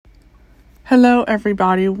Hello,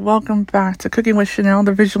 everybody. Welcome back to Cooking with Chanel,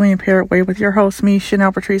 the visually impaired way, with your host, me,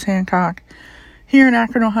 Chanel Patrice Hancock, here in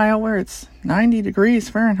Akron, Ohio, where it's 90 degrees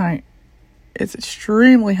Fahrenheit. It's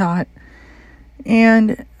extremely hot.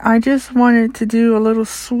 And I just wanted to do a little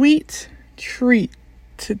sweet treat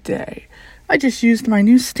today. I just used my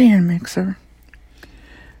new stand mixer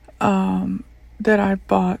that I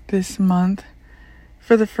bought this month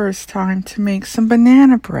for the first time to make some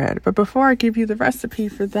banana bread. But before I give you the recipe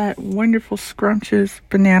for that wonderful scrumptious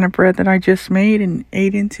banana bread that I just made and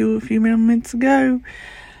ate into a few minutes ago,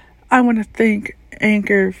 I want to thank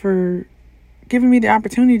Anchor for giving me the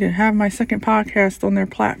opportunity to have my second podcast on their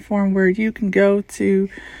platform, where you can go to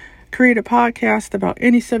create a podcast about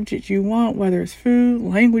any subject you want, whether it's food,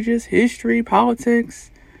 languages, history, politics,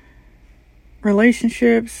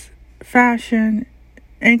 relationships, fashion.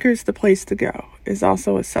 Anchor's the place to go. It's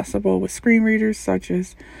also accessible with screen readers such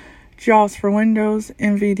as JAWS for Windows,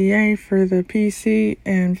 NVDA for the PC,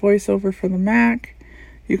 and VoiceOver for the Mac.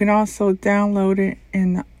 You can also download it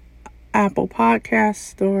in the Apple Podcast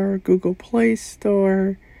Store, Google Play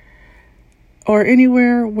Store, or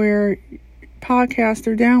anywhere where podcasts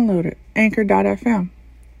are downloaded. Anchor.fm.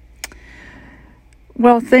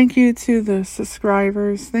 Well, thank you to the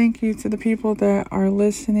subscribers. Thank you to the people that are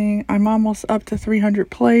listening. I'm almost up to 300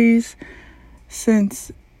 plays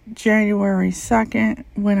since January 2nd,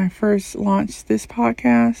 when I first launched this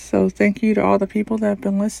podcast. So thank you to all the people that have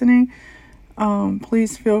been listening.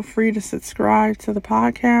 Please feel free to subscribe to the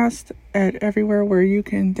podcast at everywhere where you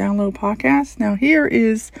can download podcasts. Now, here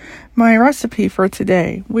is my recipe for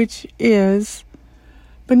today, which is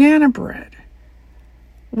banana bread.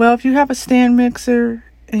 Well, if you have a stand mixer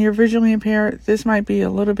and you're visually impaired, this might be a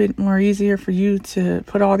little bit more easier for you to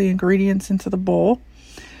put all the ingredients into the bowl.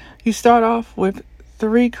 You start off with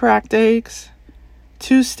 3 cracked eggs,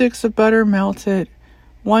 2 sticks of butter melted,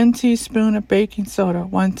 1 teaspoon of baking soda,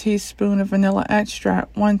 1 teaspoon of vanilla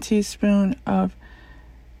extract, 1 teaspoon of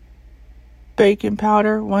baking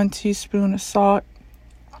powder, 1 teaspoon of salt,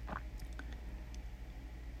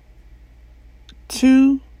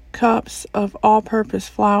 2 cups of all-purpose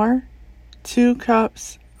flour, 2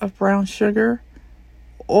 cups of brown sugar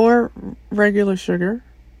or regular sugar,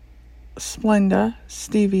 Splenda,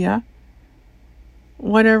 stevia,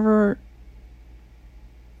 whatever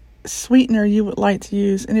sweetener you would like to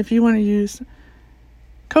use. And if you want to use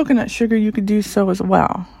coconut sugar, you could do so as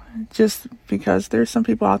well, just because there's some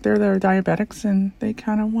people out there that are diabetics and they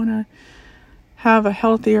kind of want to have a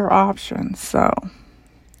healthier option. So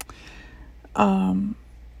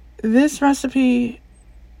this recipe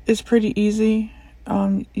is pretty easy.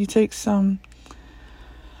 You take some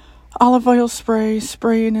olive oil spray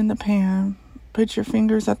it in the pan, put your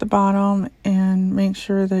fingers at the bottom, and make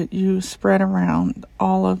sure that you spread around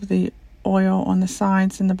all of the oil on the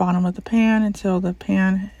sides and the bottom of the pan until the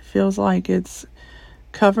pan feels like it's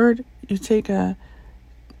covered. You take a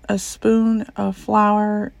spoon of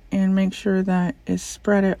flour and make sure that it's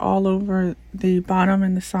spread it all over the bottom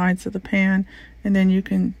and the sides of the pan, and then you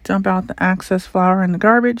can dump out the excess flour in the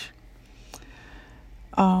garbage.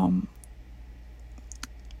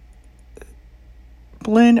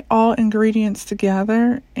 Blend all ingredients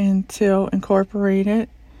together until incorporated.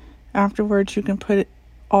 Afterwards, you can put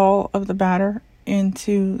all of the batter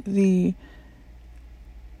into the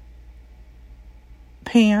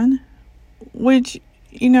pan, which,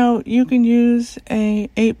 you can use a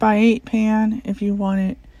 8x8 pan if you want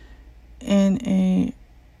it in a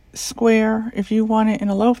square. If you want it in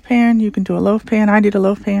a loaf pan, you can do a loaf pan. I did a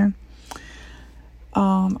loaf pan.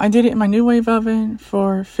 I did it in my New Wave oven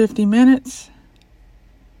for 50 minutes.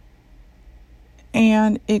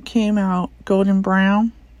 And it came out golden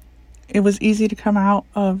brown. It was easy to come out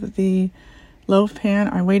of the loaf pan.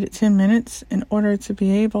 I waited 10 minutes in order to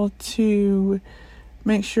be able to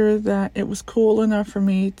make sure that it was cool enough for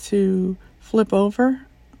me to flip over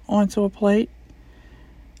onto a plate.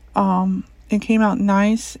 It came out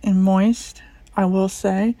nice and moist, I will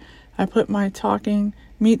say. I put my talking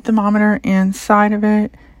meat thermometer inside of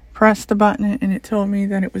it, pressed the button, and it told me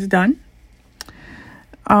that it was done.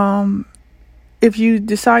 If you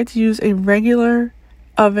decide to use a regular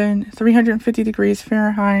oven, 350 degrees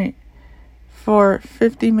Fahrenheit, for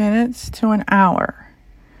 50 minutes to an hour,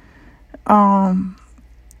 in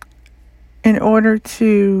order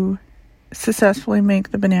to successfully make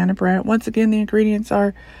the banana bread. Once again, the ingredients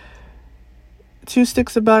are 2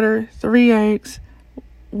 sticks of butter, 3 eggs,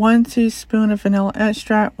 1 teaspoon of vanilla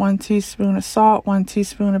extract, 1 teaspoon of salt, 1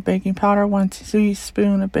 teaspoon of baking powder, 1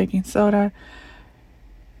 teaspoon of baking soda,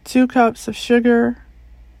 2 cups of sugar,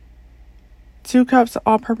 2 cups of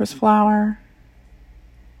all-purpose flour,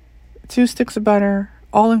 2 sticks of butter,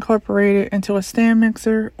 all incorporated into a stand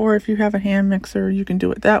mixer, or if you have a hand mixer, you can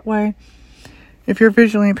do it that way. If you're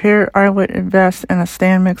visually impaired, I would invest in a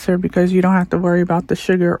stand mixer because you don't have to worry about the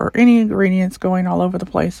sugar or any ingredients going all over the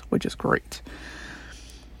place, which is great.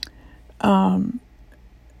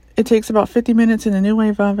 It takes about 50 minutes in the New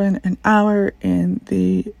Wave oven, an hour in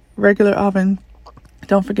the regular oven.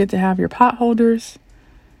 Don't forget to have your pot holders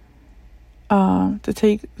to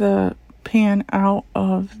take the pan out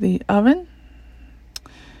of the oven.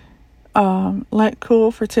 Let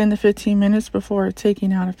cool for 10 to 15 minutes before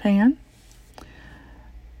taking out of pan.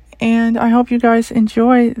 And I hope you guys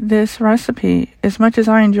enjoy this recipe as much as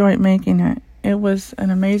I enjoyed making it. It was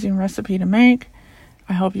an amazing recipe to make.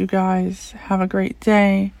 I hope you guys have a great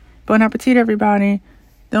day. Bon appetit, everybody.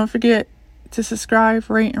 Don't forget to subscribe,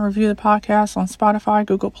 rate, and review the podcast on Spotify,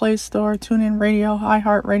 Google Play Store, TuneIn Radio,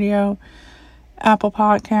 iHeartRadio, Apple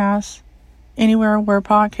Podcasts, anywhere where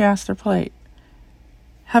podcasts are played.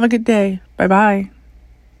 Have a good day. Bye-bye.